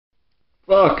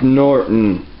Fuck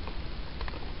Norton.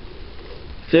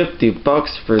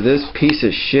 $50 for this piece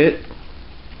of shit?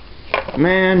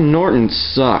 Man, Norton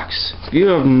sucks. If you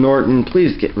have Norton,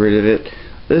 please get rid of it.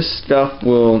 This stuff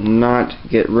will not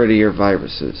get rid of your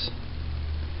viruses.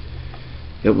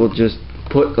 It will just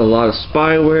put a lot of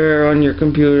spyware on your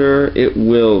computer. It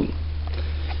will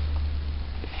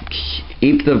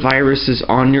keep the viruses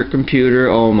on your computer.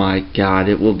 Oh my god,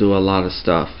 it will do a lot of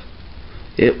stuff.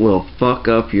 It will fuck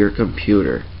up your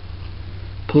computer.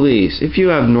 Please, if you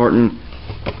have Norton,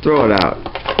 throw it out.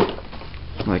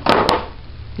 Like that.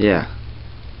 Yeah.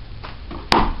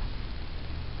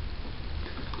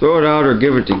 Throw it out or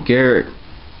give it to Garrett.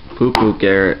 Poo-poo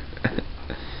Garrett.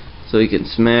 So he can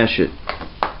smash it.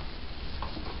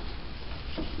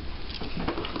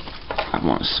 I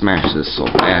want to smash this so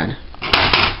bad.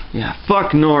 Yeah,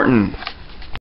 fuck Norton.